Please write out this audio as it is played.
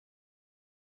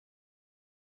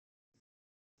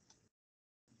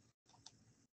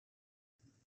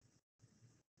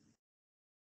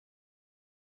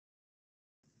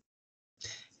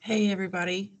Hey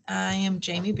everybody, I am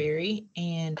Jamie Berry,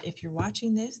 and if you're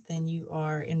watching this, then you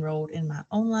are enrolled in my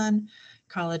online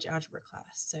college algebra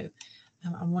class. So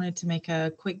I wanted to make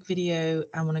a quick video.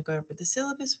 I want to go over the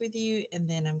syllabus with you, and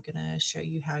then I'm going to show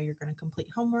you how you're going to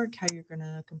complete homework, how you're going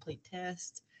to complete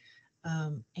tests,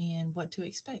 and what to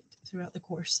expect throughout the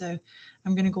course. So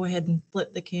I'm going to go ahead and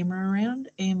flip the camera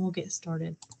around, and we'll get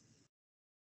started.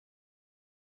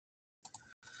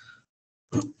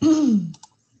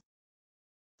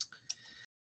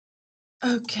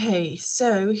 Okay,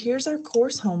 so here's our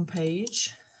course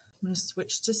homepage. I'm going to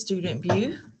switch to student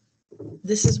view.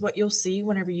 This is what you'll see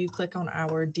whenever you click on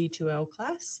our D2L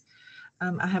class.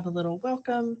 I have a little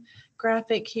welcome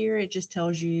graphic here. It just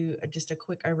tells you just a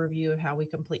quick overview of how we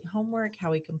complete homework, how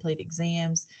we complete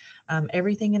exams.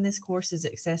 Everything in this course is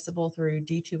accessible through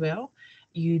D2L.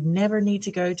 You never need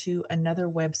to go to another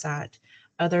website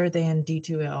other than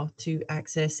D2L to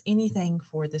access anything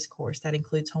for this course. That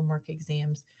includes homework,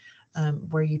 exams,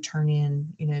 where you turn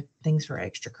in, things for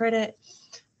extra credit.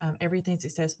 Everything's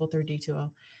accessible through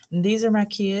D2L. And these are my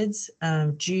kids,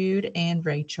 Jude and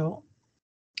Rachel.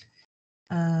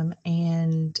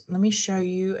 And let me show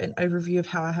you an overview of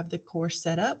how I have the course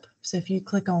set up. So if you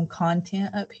click on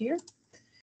content up here,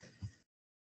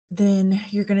 then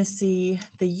you're going to see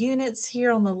the units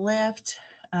here on the left.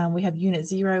 We have unit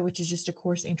 0, which is just a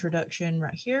course introduction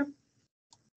right here.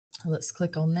 Let's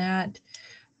click on that.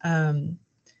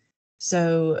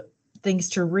 So things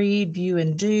to read, view,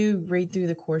 and do. Read through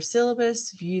the course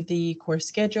syllabus, view the course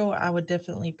schedule. I would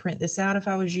definitely print this out if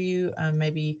I was you.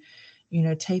 Maybe,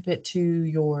 tape it to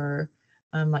your,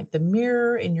 like the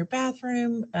mirror in your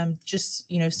bathroom, just,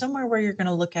 somewhere where you're going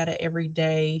to look at it every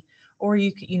day. Or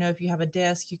you could, if you have a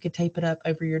desk, you could tape it up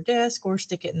over your desk or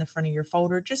stick it in the front of your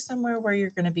folder, just somewhere where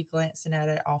you're going to be glancing at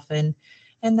it often.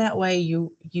 And that way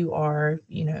you are,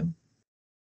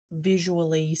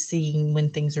 visually seeing when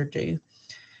things are due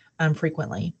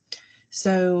frequently.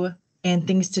 So, and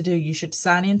things to do, you should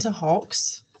sign into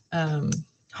Hawks.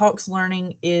 Hawks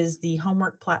Learning is the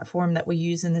homework platform that we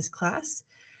use in this class.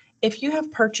 If you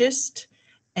have purchased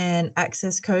an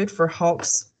access code for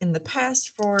Hawks in the past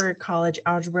for college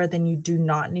algebra, then you do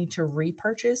not need to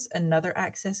repurchase another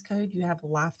access code. You have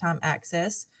lifetime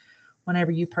access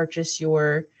whenever you purchase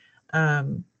your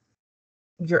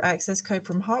access code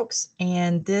from Hawks,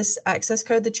 and this access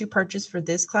code that you purchase for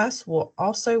this class will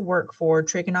also work for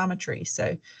trigonometry.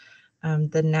 So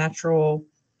the natural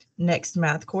next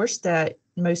math course that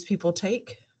most people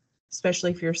take, especially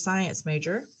if you're a science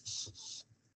major.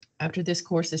 After this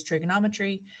course is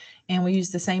trigonometry, and we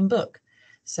use the same book.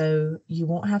 So you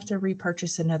won't have to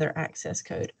repurchase another access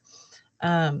code.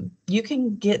 You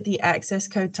can get the access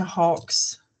code to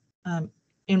Hawks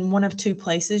in one of two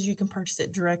places. You can purchase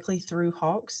it directly through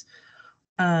Hawks.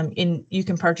 And you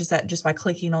can purchase that just by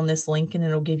clicking on this link, and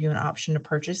it'll give you an option to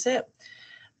purchase it.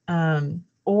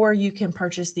 Or you can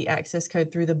purchase the access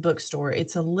code through the bookstore.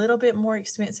 It's a little bit more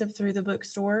expensive through the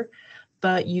bookstore,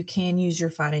 but you can use your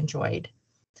financial aid.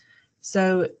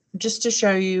 So just to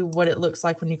show you what it looks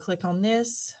like when you click on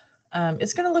this,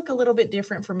 it's going to look a little bit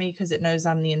different for me because it knows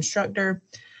I'm the instructor.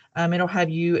 It'll have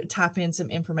you type in some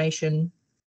information.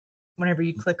 Whenever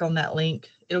you click on that link,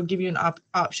 it'll give you an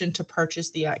option to purchase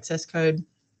the access code.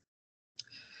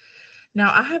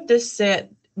 Now I have this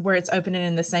set where it's opening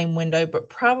in the same window, but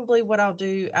probably what I'll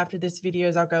do after this video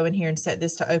is I'll go in here and set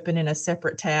this to open in a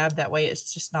separate tab. That way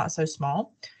it's just not so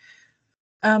small.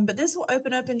 But this will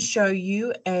open up and show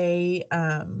you an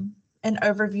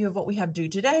overview of what we have due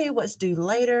today, what's due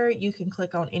later. You can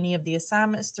click on any of the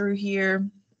assignments through here.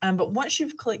 But once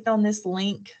you've clicked on this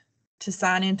link to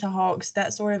sign into Hawks,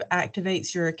 that sort of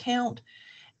activates your account,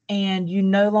 and you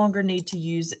no longer need to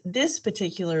use this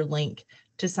particular link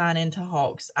to sign into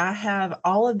Hawks. I have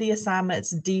all of the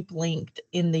assignments deep linked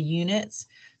in the units,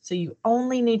 so you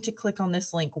only need to click on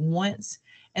this link once,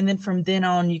 and then from then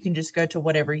on you can just go to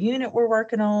whatever unit we're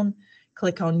working on,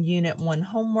 click on unit 1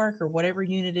 homework or whatever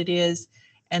unit it is,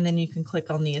 and then you can click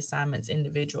on the assignments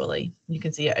individually. You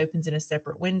can see it opens in a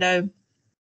separate window.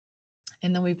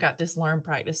 And then we've got this Learn,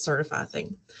 Practice, Certify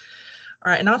thing.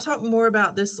 All right, and I'll talk more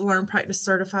about this Learn, Practice,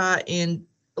 Certify in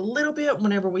a little bit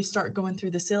whenever we start going through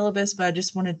the syllabus, but I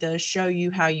just wanted to show you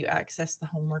how you access the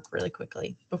homework really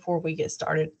quickly before we get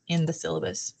started in the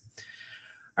syllabus.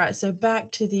 All right, so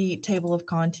back to the table of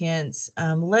contents.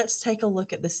 Let's take a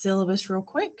look at the syllabus real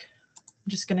quick.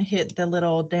 I'm just going to hit the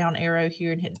little down arrow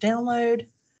here and hit download.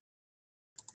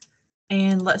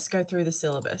 And let's go through the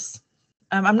syllabus.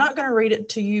 I'm not going to read it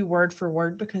to you word for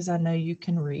word because I know you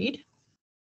can read.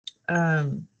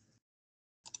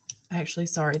 Actually,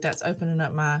 sorry, that's opening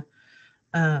up my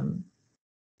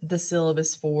the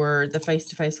syllabus for the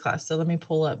face-to-face class. So let me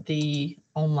pull up the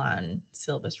online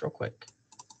syllabus real quick.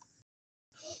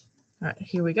 All right,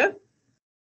 here we go.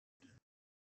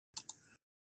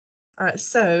 All right,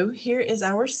 so here is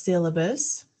our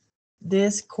syllabus.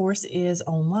 This course is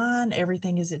online.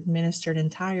 Everything is administered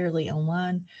entirely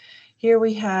online. Here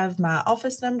we have my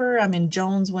office number. I'm in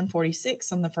Jones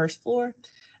 146 on the first floor.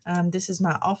 This is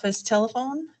my office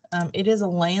telephone. It is a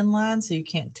landline, so you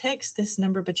can't text this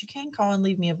number, but you can call and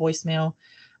leave me a voicemail,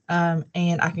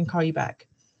 and I can call you back.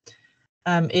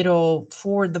 It'll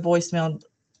forward the voicemail,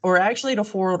 or actually it'll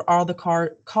forward all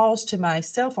the calls to my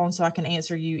cell phone so I can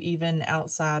answer you even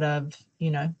outside of,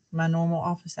 my normal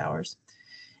office hours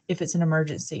if it's an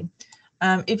emergency.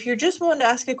 If you're just wanting to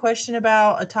ask a question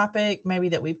about a topic maybe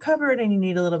that we've covered and you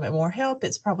need a little bit more help,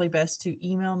 it's probably best to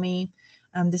email me.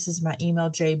 This is my email,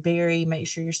 jberry. Make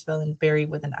sure you're spelling Berry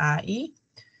with an IE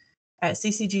at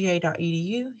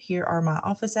ccga.edu. Here are my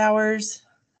office hours.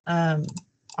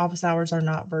 Office hours are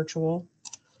not virtual.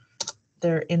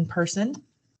 They're in person.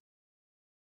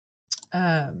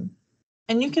 And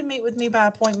you can meet with me by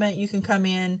appointment. You can come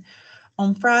in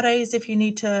on Fridays if you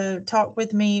need to talk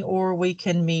with me, or we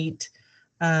can meet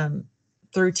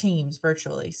through Teams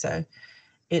virtually. So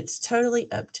it's totally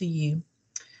up to you.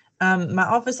 My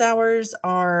office hours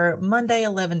are Monday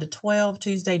 11 to 12,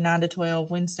 Tuesday 9 to 12,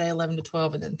 Wednesday 11 to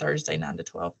 12, and then Thursday 9 to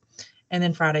 12, and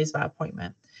then Fridays by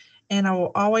appointment. And I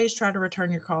will always try to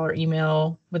return your call or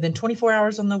email within 24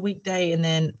 hours on the weekday and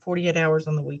then 48 hours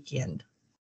on the weekend.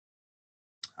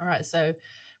 All right, so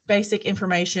basic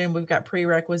information. We've got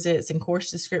prerequisites and course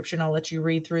description. I'll let you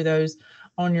read through those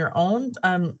on your own.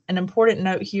 An important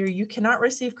note here, you cannot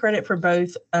receive credit for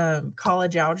both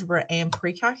college algebra and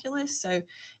pre-calculus. So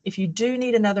if you do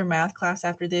need another math class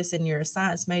after this and you're a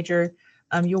science major,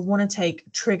 you'll want to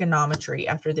take trigonometry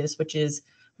after this, which is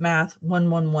math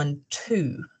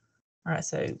 1112. All right,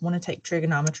 so want to take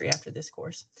trigonometry after this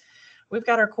course. We've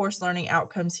got our course learning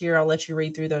outcomes here. I'll let you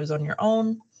read through those on your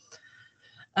own.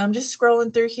 Just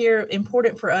scrolling through here,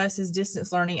 important for us is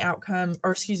distance learning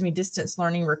distance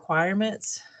learning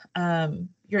requirements.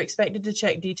 You're expected to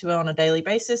check D2L on a daily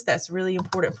basis. That's really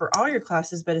important for all your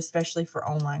classes, but especially for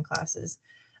online classes.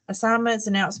 Assignments,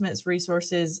 announcements,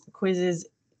 resources, quizzes,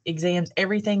 exams,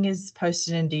 everything is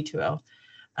posted in D2L.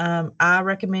 I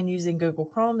recommend using Google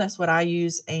Chrome. That's what I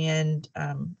use, and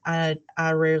I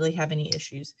rarely have any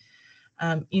issues.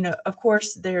 Of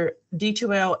course, their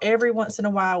D2L every once in a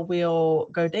while will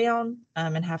go down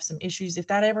and have some issues. If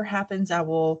that ever happens, I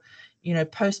will,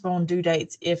 postpone due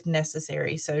dates if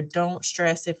necessary. So don't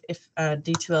stress if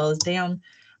D2L is down.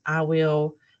 I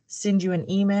will send you an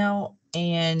email,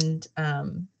 and,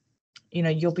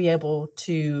 you'll be able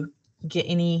to get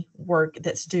any work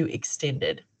that's due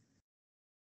extended.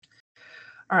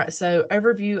 All right, so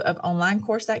overview of online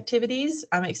course activities.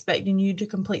 I'm expecting you to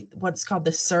complete what's called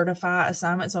the Certify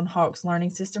assignments on Hawk's learning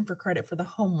system for credit for the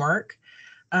homework.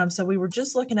 So we were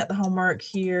just looking at the homework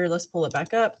here. Let's pull it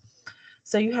back up.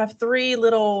 So you have 3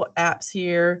 little apps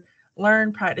here,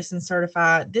 Learn, Practice, and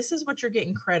Certify. This is what you're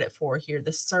getting credit for here,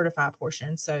 the Certify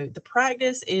portion. So the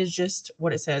practice is just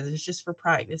what it says. It's just for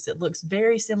practice. It looks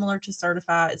very similar to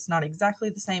Certify. It's not exactly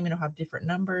the same. It'll have different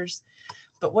numbers.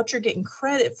 But what you're getting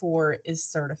credit for is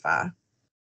Certify. All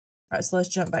right, so let's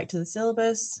jump back to the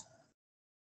syllabus.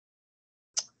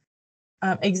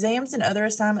 Exams and other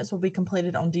assignments will be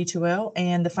completed on D2L,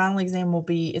 and the final exam will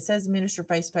be, it says administered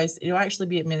face-to-face. It'll actually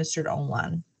be administered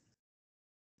online.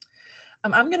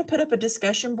 I'm going to put up a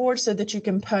discussion board so that you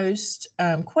can post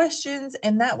questions,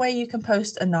 and that way you can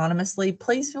post anonymously.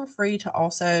 Please feel free to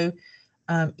also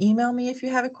email me if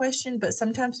you have a question, but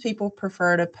sometimes people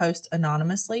prefer to post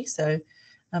anonymously. So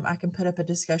I can put up a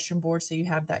discussion board so you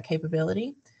have that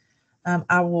capability.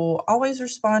 I will always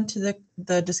respond to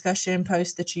the discussion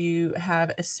post that you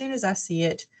have as soon as I see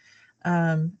it.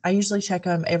 I usually check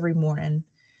them every morning.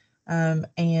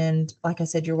 And like I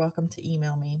said, you're welcome to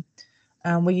email me.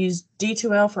 We use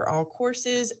D2L for all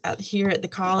courses here at the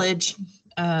college.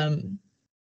 And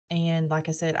like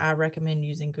I said, I recommend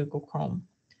using Google Chrome.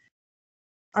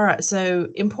 All right, so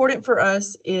important for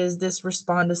us is this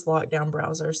Respondus Lockdown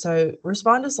browser. So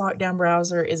Respondus Lockdown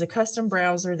browser is a custom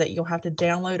browser that you'll have to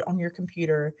download on your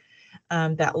computer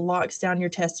that locks down your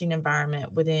testing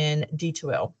environment within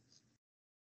D2L.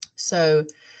 So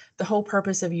the whole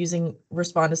purpose of using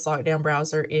Respondus Lockdown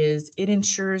browser is it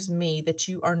ensures me that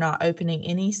you are not opening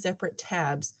any separate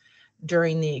tabs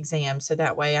during the exam. So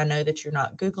that way I know that you're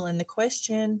not Googling the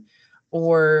question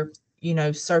or,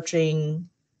 searching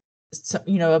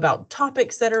about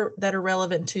topics that are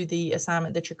relevant to the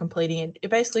assignment that you're completing. It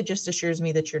basically just assures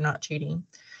me that you're not cheating.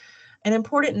 An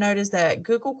important note is that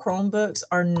Google Chromebooks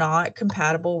are not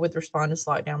compatible with Respondus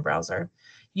Lockdown Browser.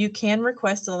 You can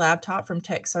request a laptop from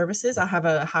Tech Services. I have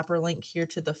a hyperlink here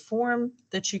to the form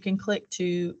that you can click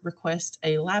to request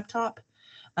a laptop.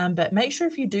 But make sure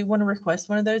if you do want to request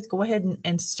one of those, go ahead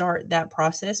and start that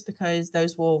process, because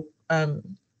those will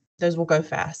go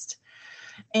fast.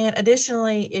 And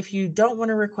additionally, if you don't want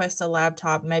to request a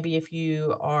laptop, maybe if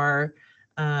you are,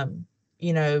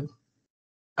 you know,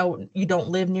 you don't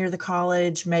live near the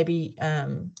college, maybe,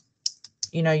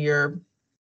 you know, you're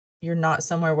not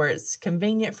somewhere where it's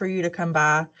convenient for you to come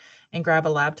by and grab a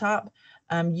laptop,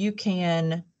 you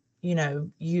can, you know,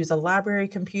 use a library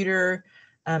computer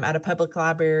at a public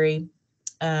library,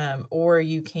 or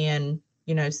you can,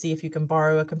 you know, see if you can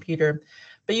borrow a computer.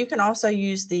 But you can also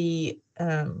use the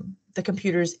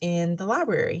computers in the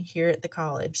library here at the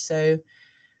college. So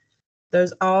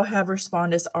those all have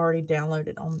Respondus already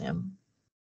downloaded on them.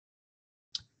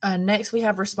 Next, we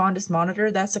have Respondus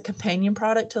Monitor. That's a companion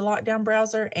product to Lockdown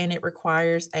Browser, and it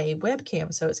requires a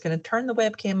webcam. So it's going to turn the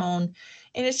webcam on,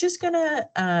 and it's just going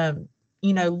to,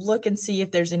 you know, look and see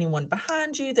if there's anyone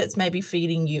behind you that's maybe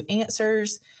feeding you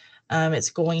answers.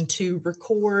 It's going to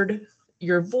record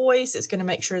your voice. It's going to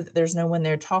make sure that there's no one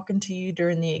there talking to you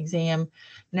during the exam.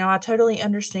 Now, I totally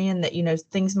understand that, you know,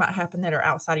 things might happen that are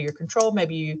outside of your control.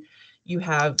 Maybe you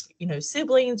have, you know,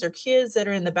 siblings or kids that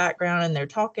are in the background and they're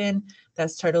talking.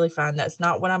 That's totally fine. That's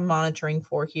not what I'm monitoring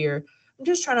for here. I'm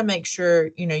just trying to make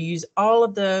sure, you know, use all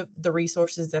of the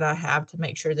resources that I have to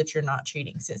make sure that you're not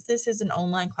cheating, since this is an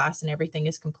online class and everything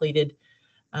is completed,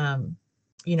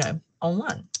 you know,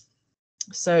 online.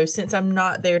 So since I'm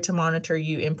not there to monitor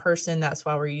you in person, that's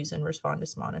why we're using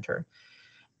Respondus Monitor.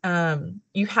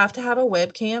 You have to have a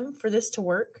webcam for this to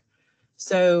work.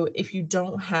 So if you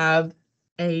don't have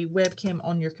a webcam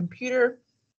on your computer,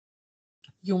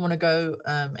 you'll want to go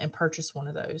and purchase one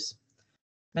of those,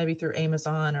 maybe through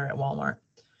Amazon or at Walmart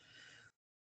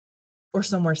or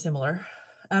somewhere similar.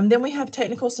 Then we have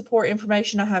technical support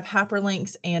information. I have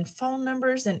hyperlinks and phone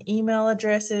numbers and email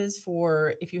addresses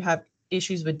for if you have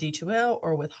issues with D2L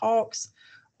or with Hawks,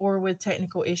 or with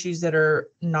technical issues that are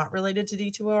not related to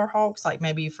D2L or Hawks, like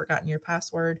maybe you've forgotten your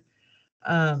password.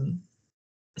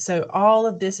 So all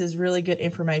of this is really good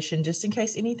information just in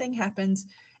case anything happens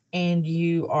and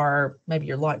you are, maybe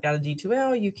you're locked out of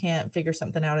D2L, you can't figure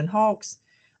something out in Hawks.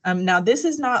 Now this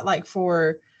is not like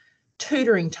for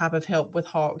tutoring type of help with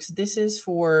Hawks. This is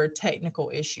for technical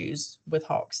issues with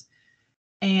Hawks.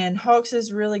 And Hawks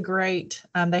is really great.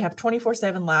 They have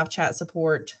 24/7 live chat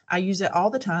support. I use it all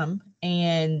the time.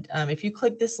 And if you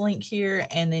click this link here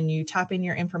and then you type in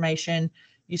your information,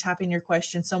 you type in your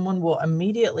question, someone will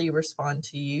immediately respond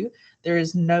to you. There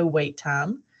is no wait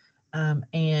time,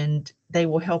 and they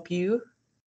will help you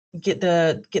get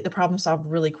the problem solved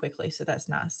really quickly. So that's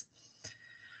nice.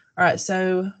 All right,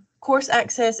 so course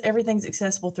access, everything's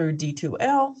accessible through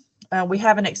D2L. We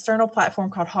have an external platform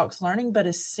called Hawks Learning, but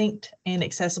is synced and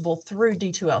accessible through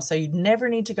D2L. So you never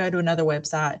need to go to another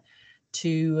website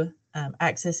to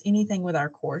access anything with our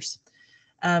course.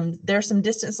 There's some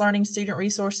distance learning student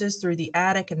resources through the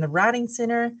Attic and the Writing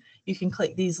Center. You can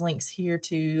click these links here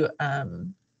to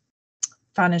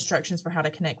find instructions for how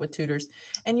to connect with tutors.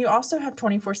 And you also have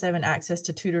 24/7 access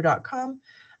to tutor.com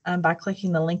by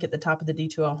clicking the link at the top of the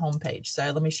D2L homepage.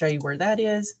 So let me show you where that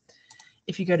is.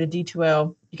 If you go to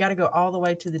D2L, you got to go all the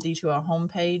way to the D2L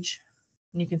homepage.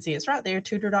 And you can see it's right there,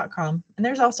 tutor.com. And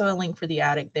there's also a link for the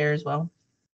Attic there as well.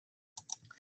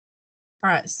 All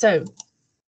right, so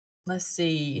let's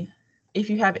see.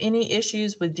 If you have any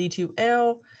issues with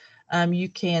D2L, you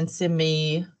can send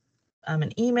me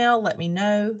an email, let me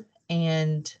know.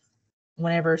 And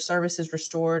whenever service is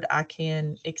restored, I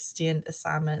can extend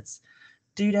assignments,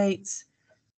 due dates,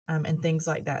 and things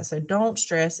like that. So don't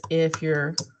stress if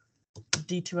your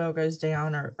D2L goes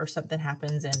down or something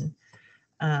happens and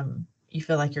you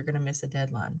feel like you're going to miss a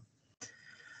deadline.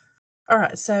 All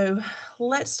right, so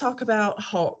let's talk about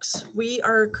Hawks. We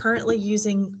are currently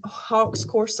using Hawks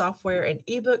course software and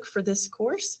ebook for this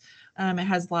course. It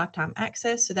has lifetime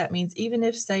access, so that means even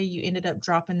if, say, you ended up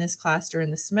dropping this class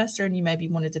during the semester and you maybe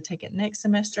wanted to take it next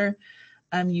semester,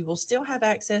 you will still have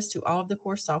access to all of the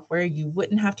course software. You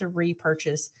wouldn't have to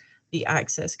repurchase the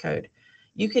access code.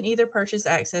 You can either purchase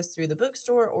access through the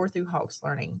bookstore or through Hawks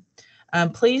Learning.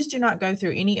 Please do not go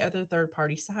through any other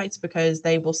third-party sites because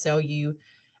they will sell you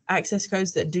access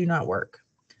codes that do not work.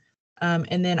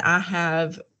 And then I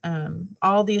have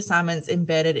all the assignments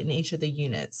embedded in each of the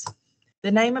units.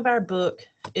 The name of our book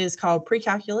is called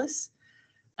Pre-Calculus.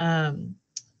 Let's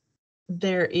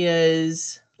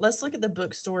look at the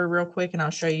bookstore real quick and I'll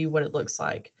show you what it looks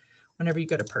like whenever you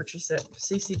go to purchase it.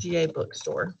 CCGA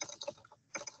bookstore.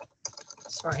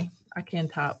 Sorry, I can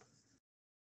type.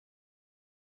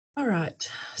 All right,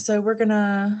 so we're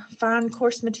gonna find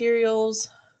course materials.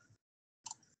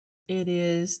 It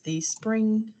is the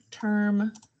spring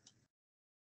term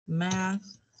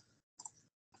math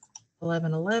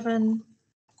 1111,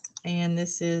 and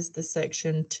this is the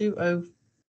section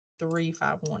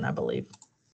 20351, I believe.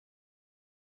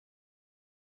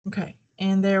 Okay,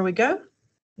 and there we go.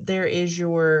 There is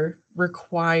your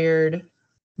required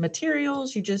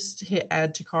materials. You just hit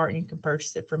add to cart and you can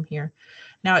purchase it from here.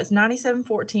 Now it's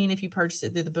 $97.14 if you purchase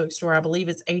it through the bookstore. I believe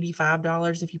it's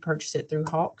 $85 if you purchase it through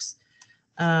Hawks.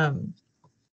 But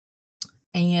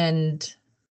you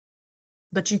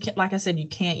can, like I said, you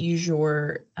can't use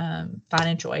your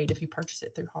financial aid if you purchase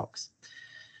it through Hawks.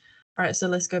 All right, so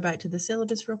let's go back to the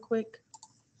syllabus real quick.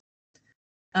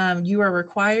 You are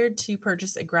required to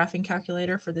purchase a graphing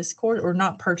calculator for this course, or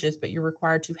not purchase, but you're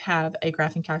required to have a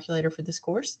graphing calculator for this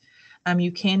course.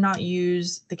 You cannot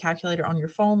use the calculator on your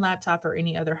phone, laptop, or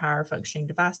any other higher functioning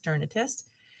device during a test.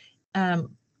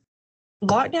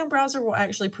 Lockdown Browser will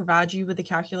actually provide you with a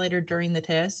calculator during the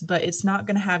test, but it's not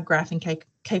going to have graphing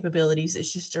capabilities.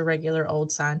 It's just a regular old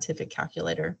scientific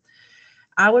calculator.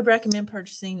 I would recommend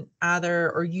purchasing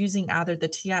either or using either the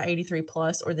TI-83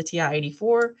 Plus or the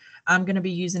TI-84. I'm going to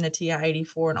be using a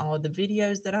TI-84 in all of the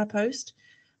videos that I post.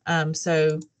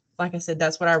 So like I said,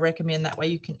 that's what I recommend. That way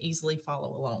you can easily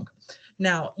follow along.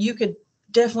 Now, you could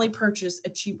definitely purchase a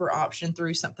cheaper option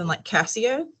through something like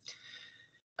Casio.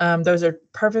 Those are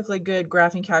perfectly good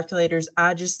graphing calculators.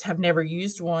 I just have never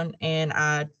used one and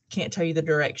I can't tell you the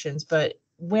directions, but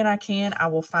when I can, I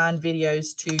will find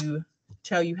videos to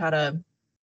tell you how to,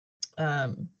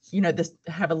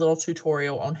 have a little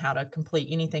tutorial on how to complete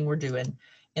anything we're doing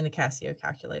in the Casio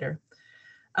calculator.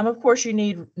 Of course, you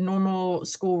need normal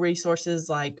school resources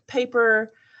like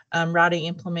paper, writing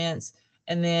implements,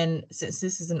 and then since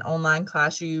this is an online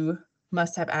class, you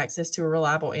must have access to a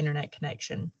reliable internet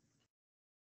connection.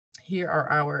 Here are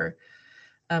our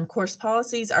course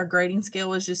policies. Our grading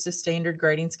scale is just a standard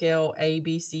grading scale, A,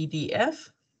 B, C, D,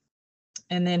 F.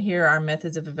 And then here are our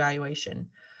methods of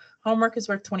evaluation. Homework is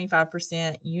worth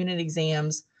 25%. Unit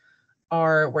exams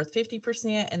are worth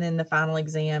 50%. And then the final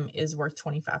exam is worth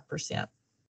 25%. All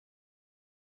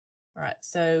right,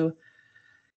 so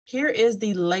here is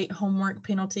the late homework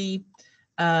penalty.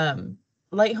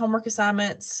 Late homework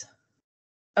assignments.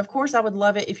 Of course, I would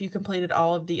love it if you completed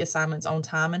all of the assignments on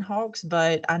time in Hawks,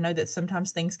 but I know that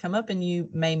sometimes things come up and you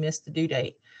may miss the due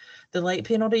date. The late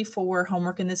penalty for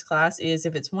homework in this class is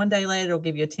if it's 1 day late, it'll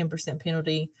give you a 10%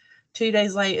 penalty. 2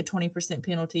 days late, a 20%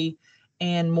 penalty.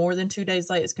 And more than 2 days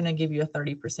late, it's going to give you a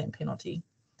 30% penalty.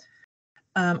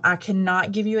 I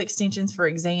cannot give you extensions for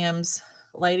exams.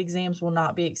 Late exams will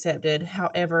not be accepted.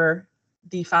 However,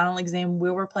 the final exam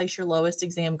will replace your lowest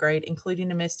exam grade, including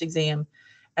a missed exam,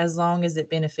 as long as it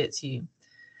benefits you.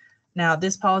 Now,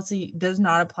 this policy does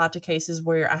not apply to cases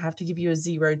where I have to give you a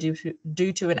 0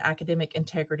 due to an academic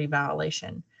integrity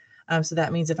violation. So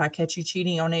that means if I catch you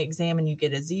cheating on an exam and you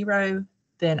get a 0,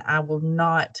 then I will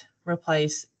not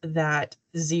replace that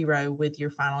 0 with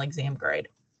your final exam grade.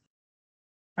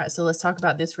 All right, so let's talk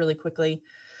about this really quickly.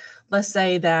 Let's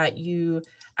say that you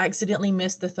accidentally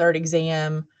missed the 3rd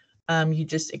exam.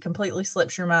 It completely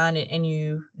slips your mind and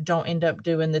you don't end up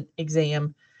doing the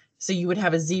exam. So you would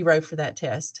have a 0 for that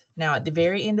test. Now, at the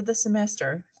very end of the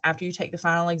semester, after you take the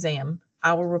final exam,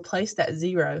 I will replace that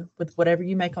 0 with whatever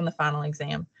you make on the final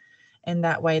exam. And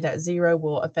that way that 0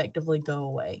 will effectively go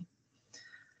away.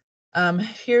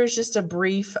 Here's just a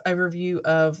brief overview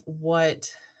of what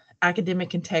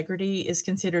academic integrity is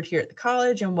considered here at the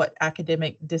college and what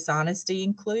academic dishonesty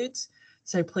includes.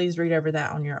 So please read over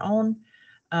that on your own.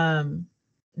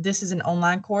 This is an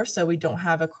online course, so we don't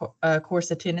have a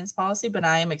course attendance policy, but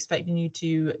I am expecting you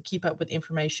to keep up with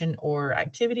information or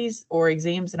activities or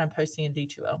exams that I'm posting in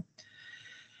D2L.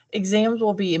 Exams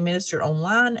will be administered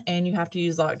online, and you have to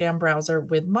use Lockdown Browser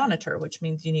with Monitor, which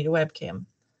means you need a webcam.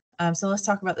 So let's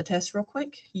talk about the test real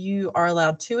quick. You are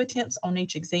allowed 2 attempts on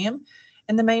each exam.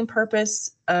 And the main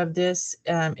purpose of this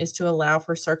is to allow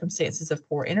for circumstances of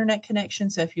poor internet connection.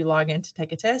 So if you log in to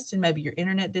take a test and maybe your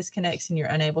internet disconnects and you're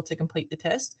unable to complete the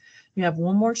test, you have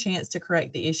one more chance to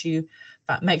correct the issue.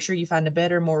 Make sure you find a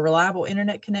better, more reliable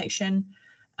internet connection.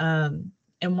 And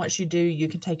once you do, you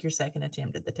can take your 2nd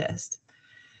attempt at the test.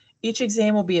 Each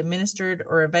exam will be administered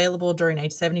or available during a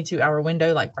 72-hour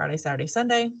window like Friday, Saturday,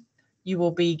 Sunday. You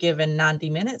will be given 90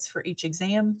 minutes for each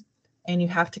exam. And you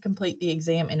have to complete the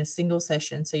exam in a single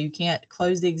session. So you can't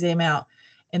close the exam out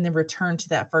and then return to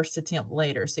that 1st attempt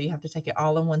later. So you have to take it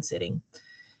all in one sitting.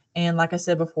 And like I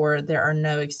said before, there are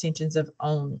no extensions of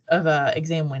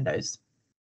exam windows.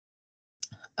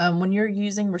 When you're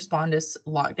using Respondus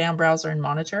Lockdown Browser and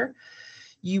Monitor,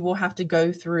 you will have to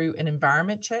go through an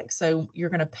environment check. So you're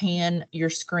going to pan your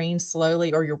screen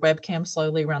slowly or your webcam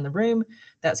slowly around the room.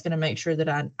 That's going to make sure that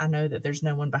I know that there's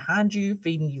no one behind you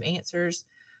feeding you answers,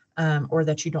 or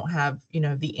that you don't have,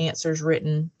 the answers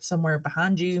written somewhere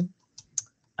behind you.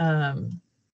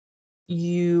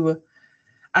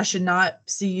 I should not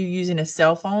see you using a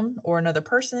cell phone or another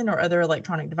person or other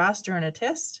electronic device during a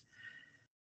test.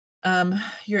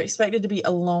 You're expected to be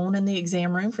alone in the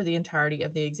exam room for the entirety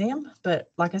of the exam.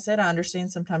 But like I said, I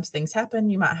understand sometimes things happen.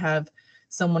 You might have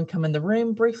someone come in the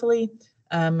room briefly.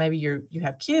 Maybe you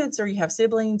have kids or you have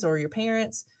siblings or your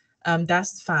parents.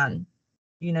 That's fine,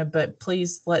 but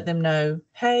please let them know,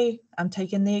 hey, I'm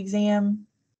taking the exam.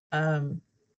 I'm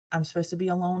supposed to be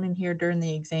alone in here during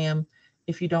the exam,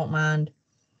 if you don't mind.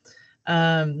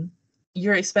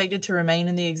 You're expected to remain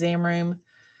in the exam room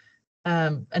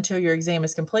until your exam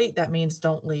is complete. That means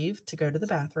don't leave to go to the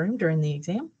bathroom during the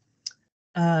exam.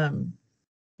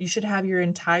 You should have your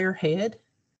entire head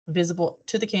visible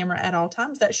to the camera at all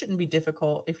times. That shouldn't be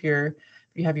difficult if you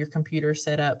have your computer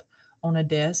set up on a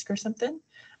desk or something.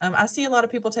 I see a lot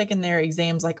of people taking their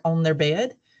exams like on their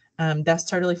bed. That's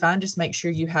totally fine. Just make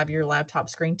sure you have your laptop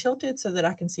screen tilted so that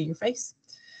I can see your face.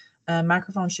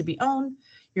 Microphone should be on.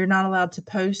 You're not allowed to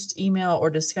post, email, or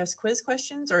discuss quiz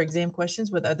questions or exam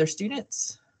questions with other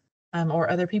students or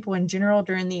other people in general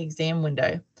during the exam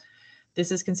window.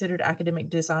 This is considered academic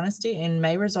dishonesty and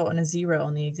may result in a 0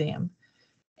 on the exam.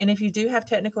 And if you do have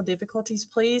technical difficulties,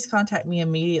 please contact me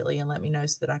immediately and let me know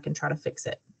so that I can try to fix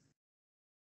it.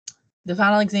 The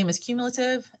final exam is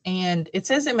cumulative, and it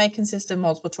says it may consist of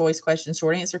multiple choice questions,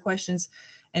 short answer questions,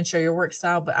 and show your work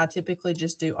style, but I typically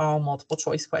just do all multiple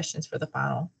choice questions for the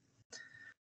final.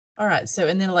 All right, so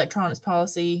and then electronics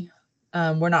policy,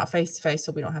 we're not face-to-face,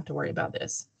 so we don't have to worry about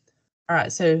this. All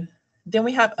right, so then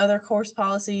we have other course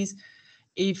policies.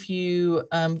 If you,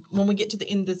 when we get to the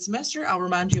end of the semester, I'll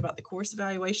remind you about the course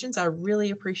evaluations. I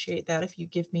really appreciate that if you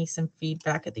give me some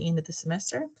feedback at the end of the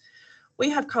semester. We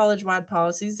have college-wide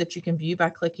policies that you can view by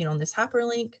clicking on this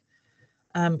hyperlink.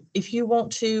 If you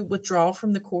want to withdraw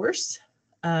from the course,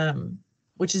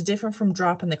 which is different from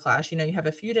dropping the class, you have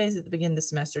a few days at the beginning of the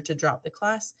semester to drop the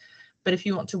class. But if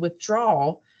you want to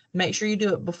withdraw, make sure you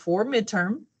do it before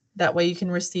midterm. That way you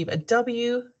can receive a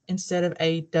W instead of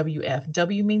a WF.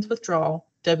 W means withdrawal.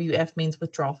 WF means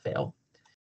withdrawal fail.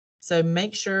 So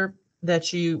make sure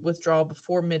that you withdraw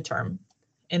before midterm.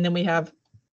 And then we have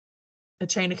a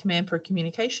chain of command for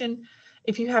communication.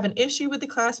 If you have an issue with the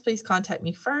class, please contact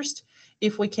me first.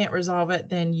 If we can't resolve it,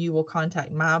 then you will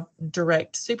contact my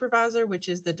direct supervisor, which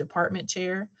is the department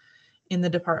chair in the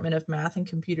Department of Math and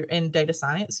Computer and Data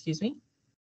Science, excuse me.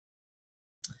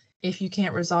 If you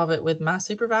can't resolve it with my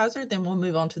supervisor, then we'll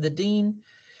move on to the dean.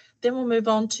 Then we'll move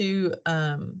on to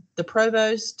the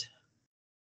provost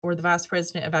or the vice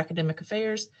president of academic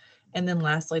affairs. And then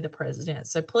lastly, the president.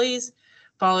 So please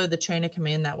follow the chain of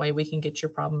command. That way we can get your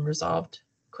problem resolved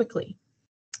quickly.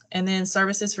 And then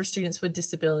services for students with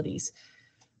disabilities.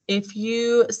 If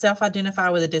you self-identify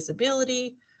with a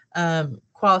disability,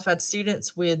 qualified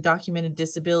students with documented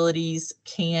disabilities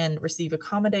can receive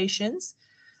accommodations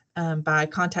by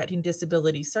contacting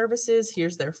Disability Services.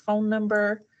 Here's their phone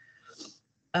number.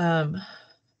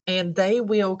 And they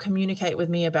will communicate with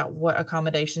me about what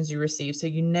accommodations you receive. So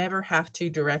you never have to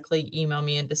directly email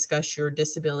me and discuss your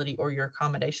disability or your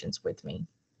accommodations with me.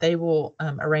 They will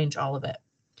arrange all of it.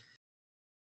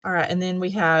 All right, and then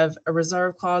we have a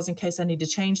reserve clause in case I need to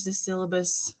change the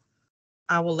syllabus.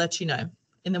 I will let you know.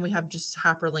 And then we have just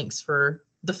hyperlinks for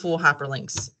the full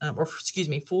hyperlinks,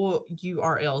 full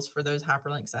URLs for those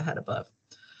hyperlinks I had above.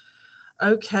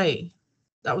 Okay,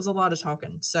 that was a lot of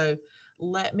talking. So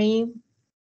let me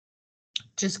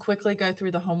just quickly go through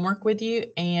the homework with you,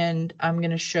 and I'm going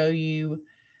to show you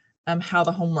how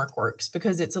the homework works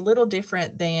because it's a little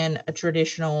different than a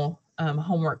traditional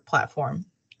homework platform.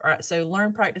 All right, so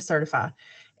Learn, Practice, Certify.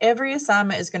 Every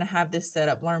assignment is going to have this set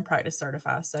up, Learn, Practice,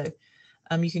 Certify. So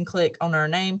you can click on our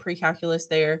name, pre-calculus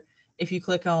there. If you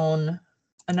click on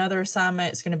another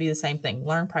assignment, it's going to be the same thing,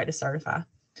 Learn, Practice, Certify.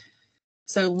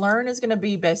 So Learn is going to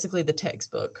be basically the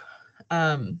textbook.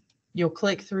 You'll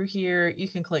click through here. You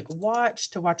can click Watch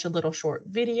to watch a little short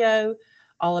video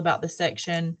all about the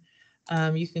section.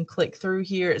 You can click through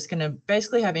here. It's going to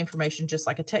basically have information just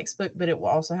like a textbook, but it will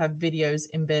also have videos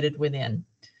embedded within.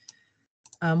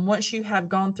 Once you have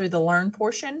gone through the Learn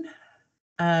portion,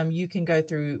 you can go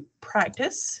through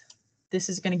Practice. This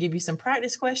is going to give you some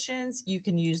practice questions. You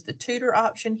can use the tutor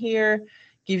option here.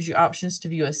 gives you options to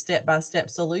view a step-by-step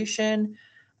solution,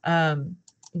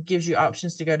 gives you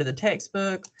options to go to the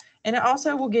textbook, and it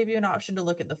also will give you an option to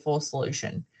look at the full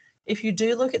solution. If you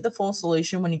do look at the full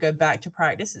solution, when you go back to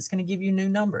practice, it's going to give you new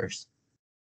numbers.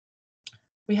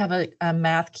 We have a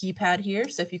math keypad here,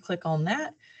 so if you click on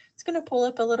that, it's going to pull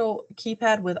up a little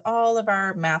keypad with all of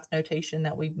our math notation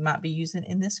that we might be using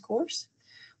in this course.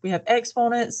 We have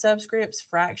exponents, subscripts,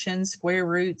 fractions, square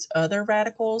roots, other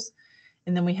radicals,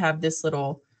 and then we have this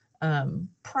little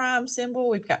prime symbol.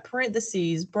 We've got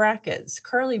parentheses, brackets,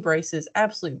 curly braces,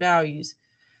 absolute values,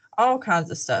 all kinds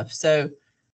of stuff. So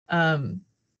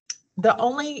the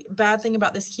only bad thing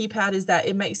about this keypad is that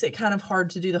it makes it kind of hard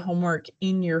to do the homework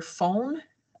in your phone.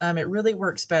 It really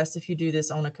works best if you do this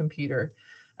on a computer,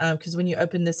 because when you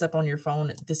open this up on your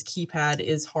phone, this keypad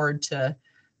is hard to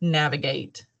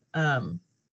navigate,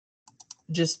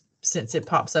 just since it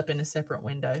pops up in a separate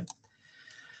window.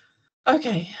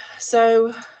 Okay,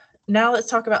 so now let's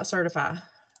talk about Certify.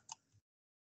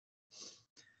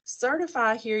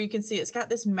 Certify here, you can see it's got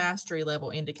this mastery level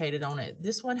indicated on it.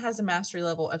 This one has a mastery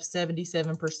level of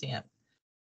 77%.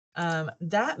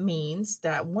 That means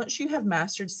that once you have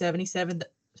mastered 77%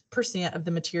 of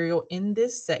the material in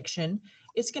this section,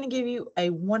 it's going to give you a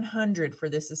 100 for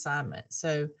this assignment.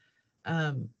 So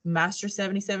master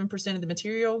 77% of the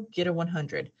material, get a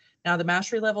 100. Now the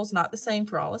mastery level is not the same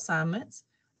for all assignments.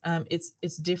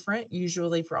 It's different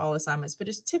usually for all assignments, but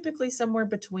it's typically somewhere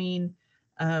between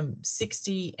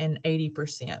 60 and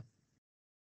 80%.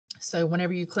 So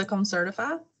whenever you click on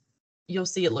Certify, you'll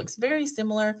see it looks very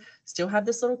similar. Still have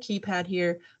this little keypad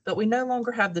here, but we no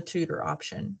longer have the tutor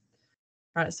option.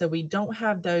 Right, so we don't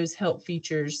have those help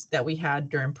features that we had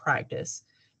during practice.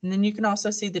 And then you can also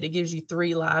see that it gives you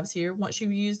 3 lives here. Once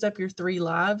you've used up your 3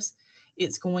 lives,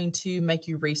 it's going to make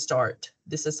you restart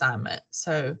this assignment.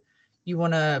 So you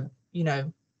want to,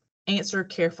 answer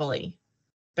carefully.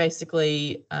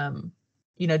 Basically,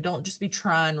 don't just be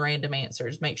trying random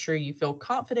answers. Make sure you feel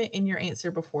confident in your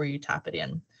answer before you type it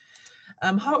in.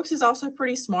 Hawks is also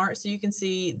pretty smart. So you can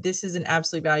see this is an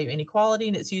absolute value inequality,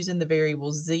 and it's using the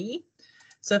variable z.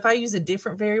 So if I use a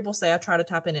different variable, say I try to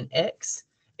type in an x,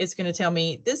 it's going to tell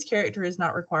me this character is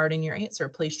not required in your answer.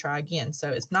 Please try again. So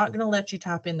it's not going to let you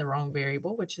type in the wrong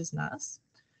variable, which is nice.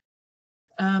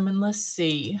 And let's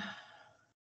see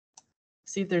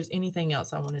if there's anything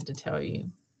else I wanted to tell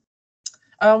you.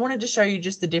 I wanted to show you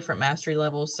just the different mastery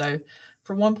levels. So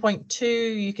for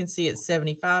 1.2, you can see it's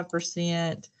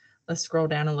 75%. Let's scroll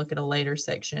down and look at a later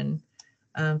section.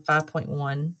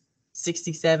 5.1,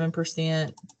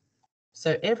 67%.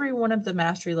 So every one of the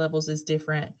mastery levels is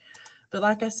different. But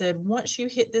like I said, once you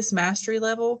hit this mastery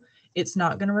level, it's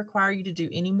not going to require you to do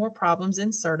any more problems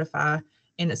in Certify,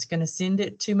 and it's going to send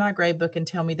it to my gradebook and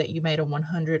tell me that you made a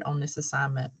 100 on this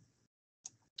assignment.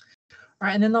 All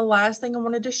right, and then the last thing I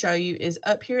wanted to show you is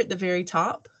up here at the very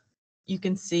top, you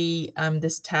can see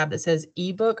this tab that says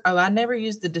ebook. Oh, I never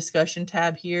use the discussion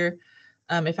tab here.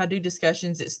 If I do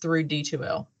discussions, it's through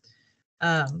D2L.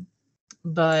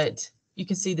 But you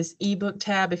can see this ebook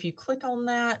tab. If you click on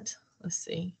that, let's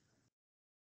see.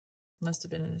 Must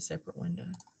have been in a separate window.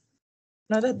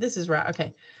 No, this is right.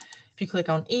 Okay. If you click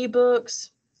on ebooks,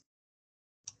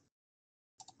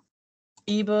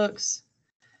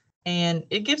 and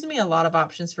it gives me a lot of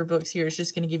options for books here. It's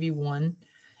just going to give you one.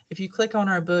 If you click on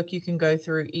our book, you can go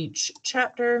through each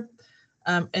chapter.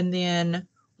 And then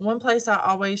one place I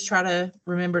always try to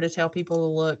remember to tell people to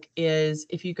look is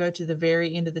if you go to the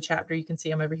very end of the chapter, you can see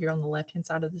I'm over here on the left-hand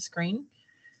side of the screen.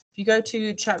 If you go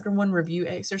to chapter 1 review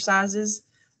exercises,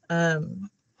 a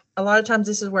lot of times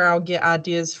this is where I'll get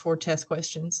ideas for test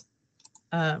questions.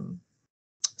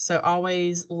 So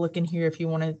always look in here if you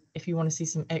want to see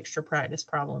some extra practice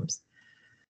problems.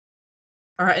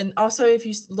 All right, and also if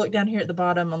you look down here at the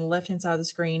bottom on the left-hand side of the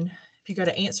screen, if you go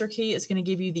to answer key, it's going to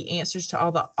give you the answers to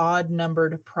all the odd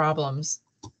numbered problems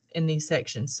in these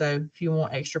sections. So if you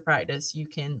want extra practice, you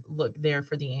can look there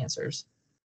for the answers.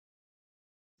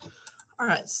 All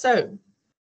right, so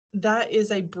that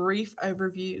is a brief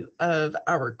overview of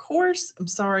our course. I'm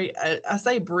sorry, I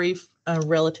say brief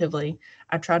relatively.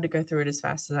 I tried to go through it as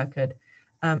fast as I could.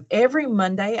 Every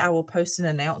Monday, I will post an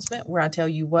announcement where I tell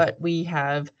you what we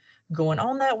have going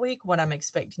on that week, what I'm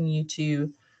expecting you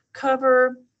to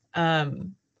cover,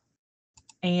 and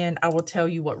I will tell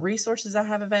you what resources I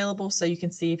have available. So you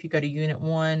can see if you go to Unit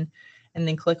 1 and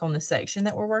then click on the section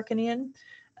that we're working in,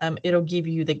 it'll give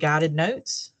you the guided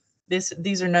notes.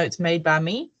 These are notes made by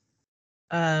me.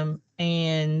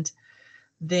 And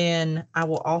then I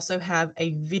will also have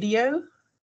a video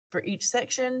for each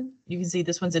section. You can see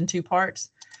this one's in 2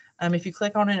 parts. If you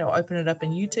click on it, it'll open it up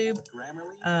in YouTube.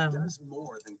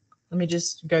 Let me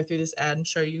just go through this ad and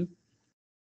show you.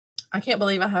 I can't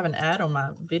believe I have an ad on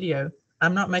my video.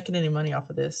 I'm not making any money off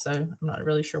of this, so I'm not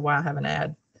really sure why I have an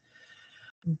ad.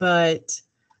 But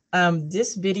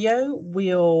this video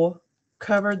will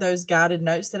cover those guided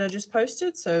notes that I just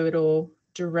posted, so it'll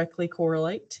directly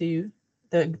correlate to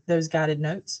those guided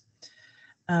notes.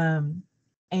 And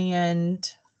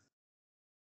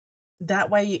that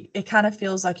way it kind of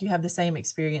feels like you have the same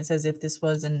experience as if this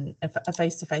was a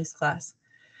face-to-face class.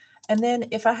 And then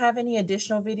if I have any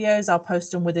additional videos, I'll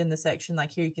post them within the section.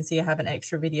 Like here, you can see I have an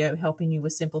extra video helping you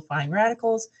with simplifying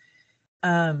radicals.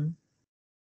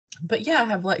 But yeah, I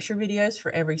have lecture videos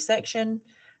for every section.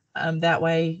 That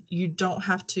way you don't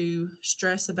have to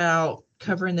stress about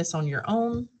covering this on your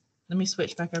own. Let me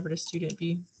switch back over to student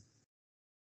view.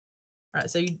 All right,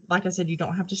 so like I said, you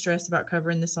don't have to stress about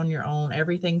covering this on your own.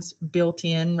 Everything's built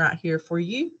in right here for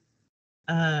you.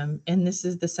 And this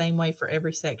is the same way for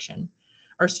every section,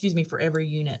 or excuse me, for every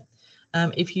unit.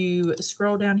 If you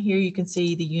scroll down here, you can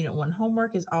see the Unit 1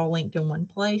 homework is all linked in one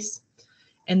place.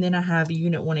 And then I have a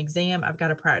Unit 1 exam. I've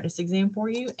got a practice exam for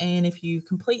you. And if you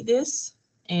complete this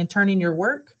and turn in your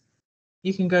work,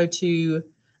 you can go to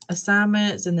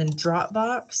assignments and then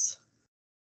Dropbox.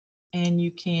 And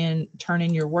you can turn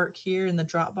in your work here in the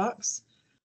Dropbox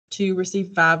to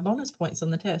receive 5 bonus points on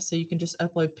the test. So you can just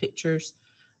upload pictures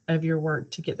of your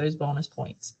work to get those bonus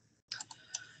points.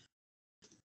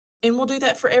 And we'll do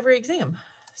that for every exam.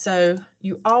 So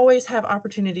you always have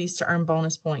opportunities to earn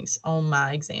bonus points on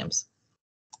my exams.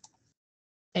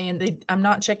 And I'm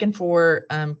not checking for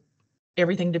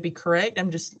everything to be correct. I'm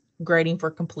just grading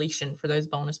for completion for those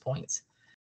bonus points.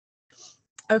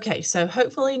 Okay, so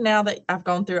hopefully now that I've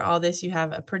gone through all this, you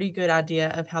have a pretty good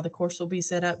idea of how the course will be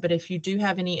set up. But if you do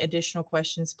have any additional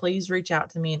questions, please reach out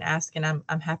to me and ask, and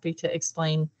I'm happy to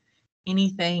explain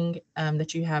anything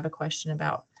that you have a question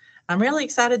about. I'm really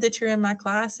excited that you're in my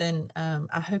class, and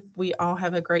I hope we all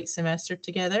have a great semester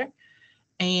together.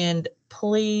 And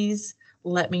please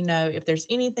let me know if there's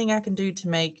anything I can do to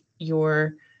make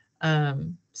your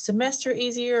semester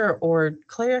easier or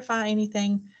clarify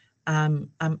anything. I'm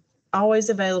always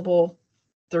available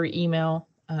through email,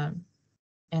 and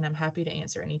I'm happy to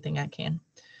answer anything I can.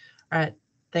 All right.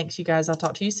 Thanks, you guys. I'll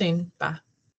talk to you soon. Bye.